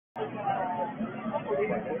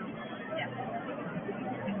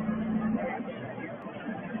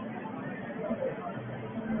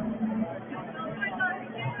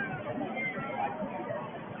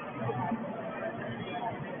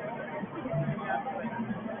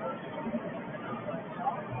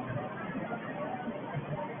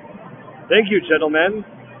Thank you, gentlemen.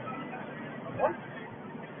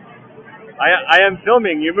 I am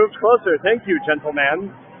filming. You moved closer. Thank you,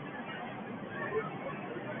 gentlemen.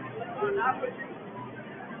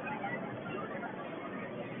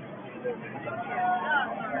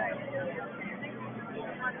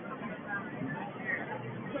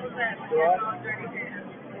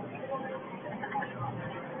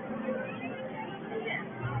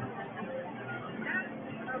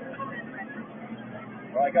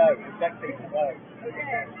 Right, go. Next thing, go.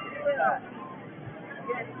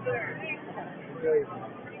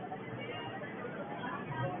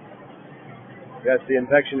 Yes, the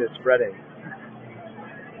infection is spreading.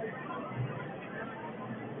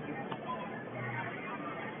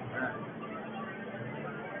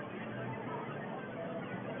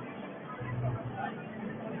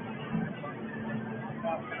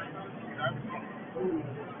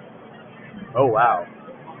 Oh, wow.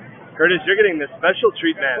 Curtis, you're getting the special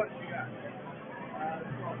treatment.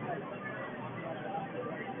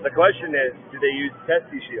 The question is, do they use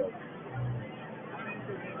testy shields?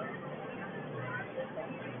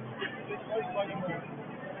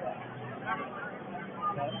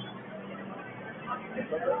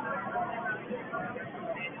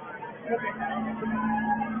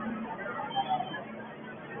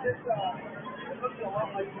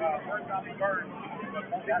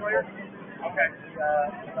 Okay.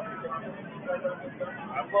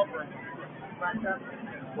 I'm over.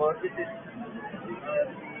 Well, this is.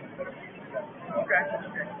 Okay.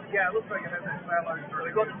 Yeah, it looks like it has that dialogue. We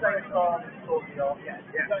got the same style as talking off. Yeah.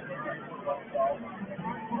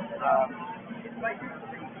 It's basically.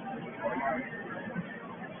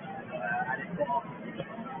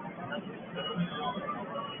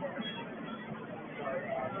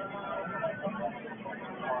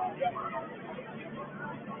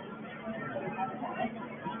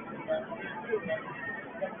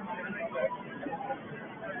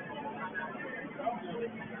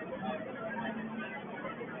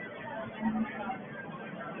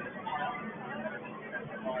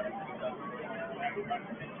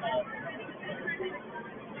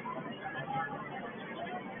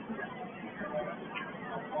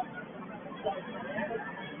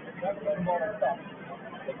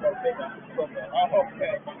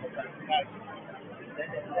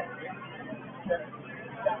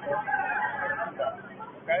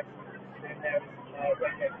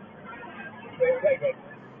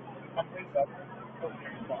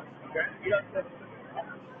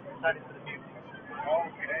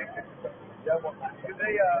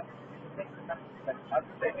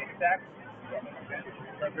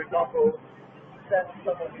 For example, set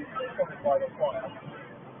someone who's coming by the fire.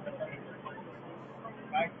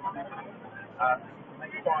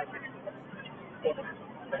 Make 5 minutes.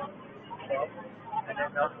 And then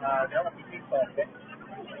they'll have to keep it.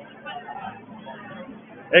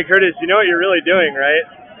 Hey, Curtis, you know what you're really doing, right?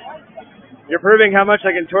 You're proving how much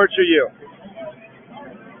I can torture you.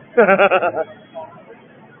 I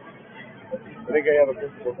think I have a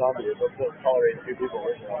principal comedy. Don't tolerate 2 people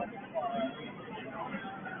working on it.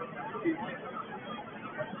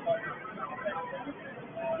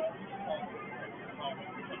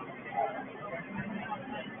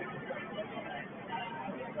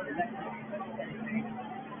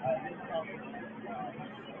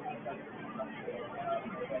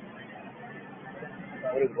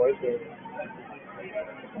 What is voice doing?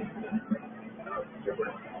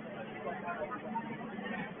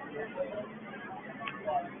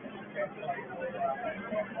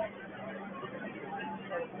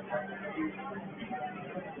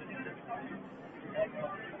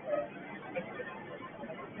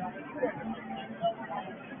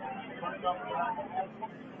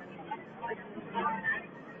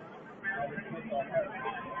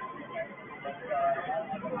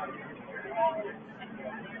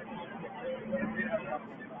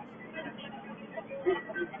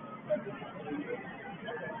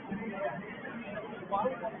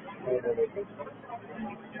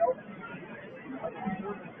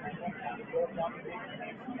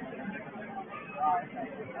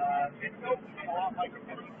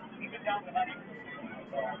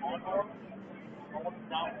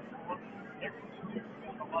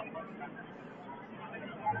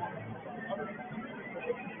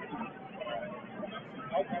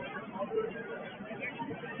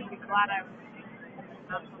 Glad I was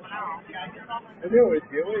not someone else. I knew it was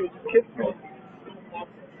you. It was just kids.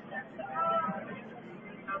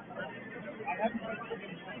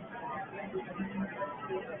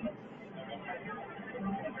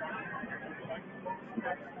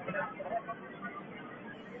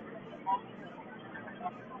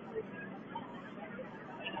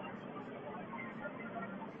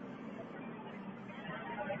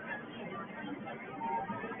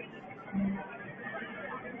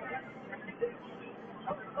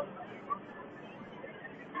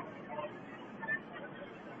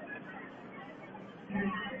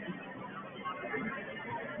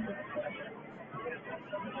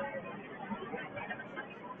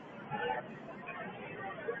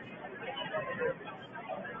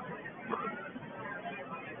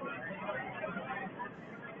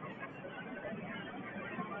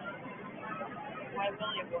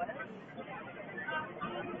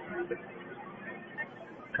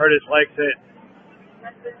 Curtis likes it.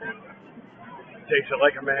 Takes it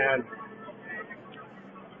like a man.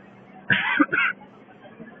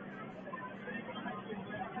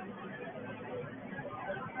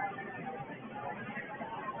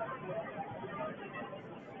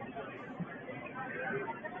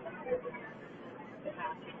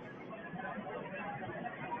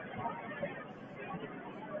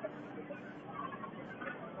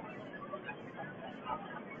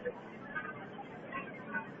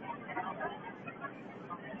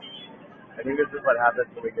 I think this is what happens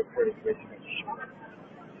when we get pretty rich.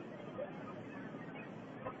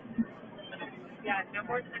 Yeah, no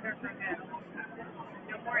more sugar for him.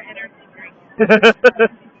 No more energy drink.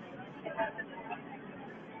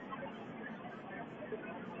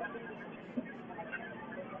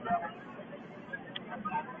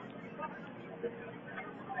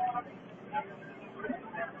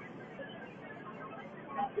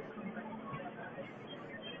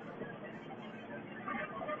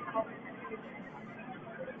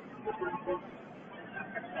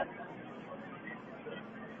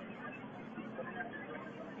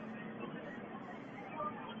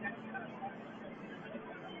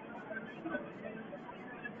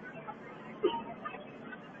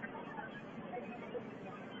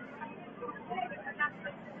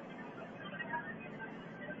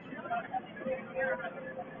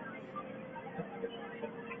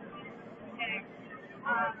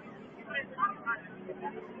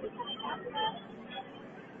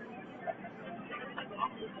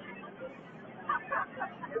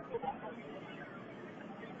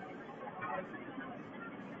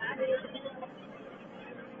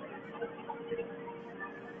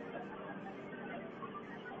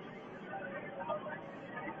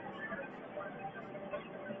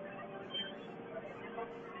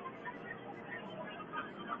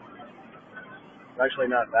 It's actually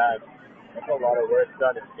not bad. That's a lot of work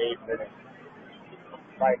done in 8 minutes.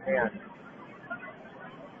 By hand.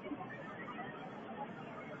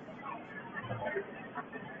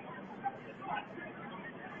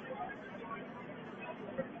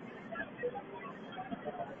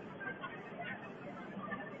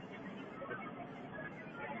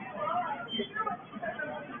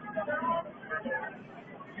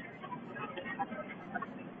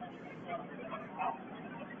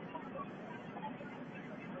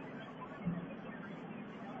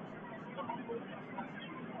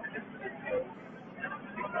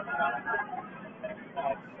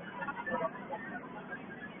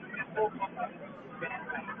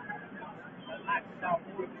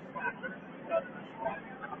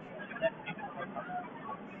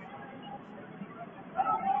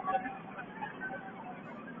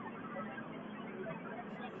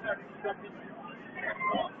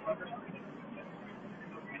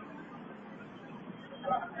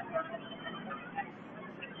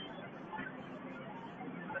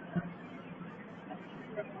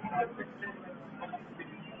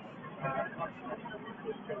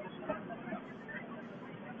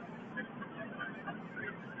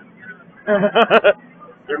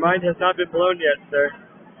 Your mind has not been blown yet, sir.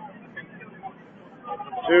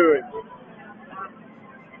 Dude.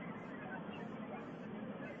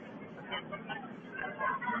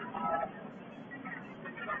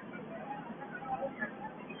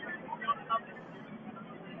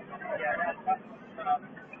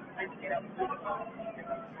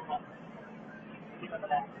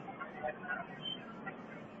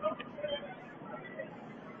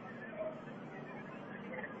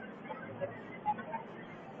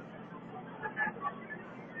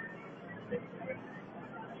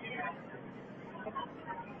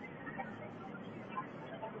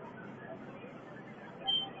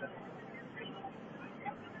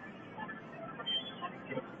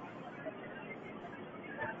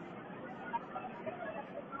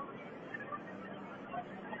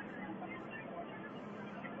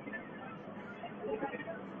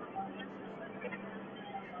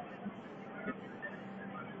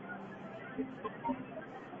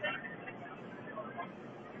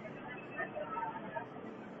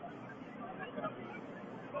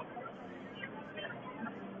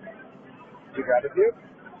 Did you grab a few?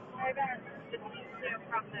 I got the two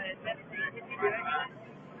from the Did you do it?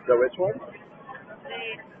 So which one?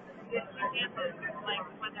 The chances, like,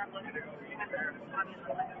 when they're looking at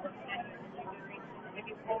obviously, like, looking at you, if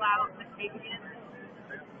you pull out the patient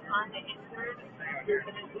on the insert, you're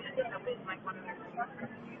going to do something like one of their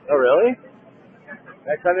Oh, really?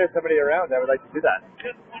 Next time there's somebody around, I would like to do that.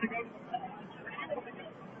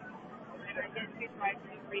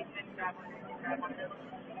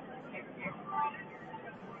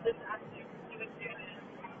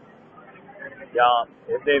 Yeah,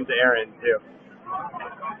 his name's Aaron, too.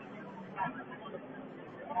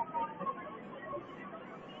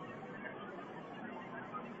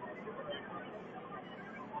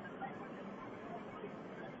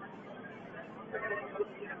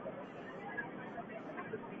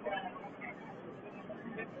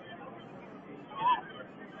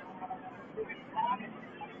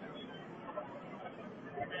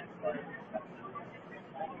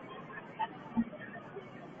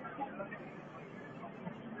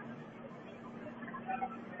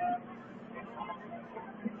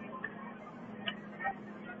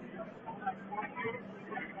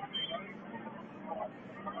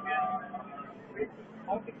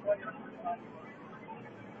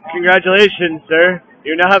 Congratulations, sir.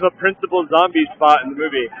 You now have a principal zombie spot in the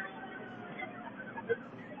movie.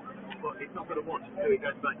 Well, he's not going to watch until he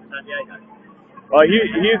goes back to San Diego. Well,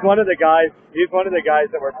 he's one of the guys. He's one of the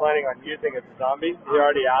guys that we're planning on using as a zombie. He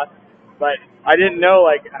already asked, but I didn't know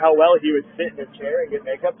like how well he would sit in a chair and get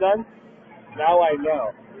makeup done. Now I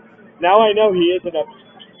know. Now I know he isn't a.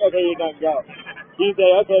 Okay, you're done. Go. He's a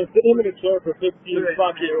okay. Sit him in a chair for 15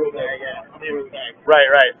 fucking minutes.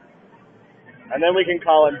 Right. And then we can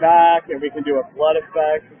call him back, and we can do a blood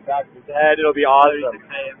effect back to his head. It'll be awesome.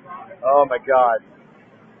 Oh my god.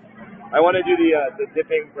 I want to do the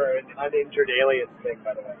dipping for an uninjured alien thing,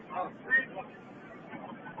 by the way.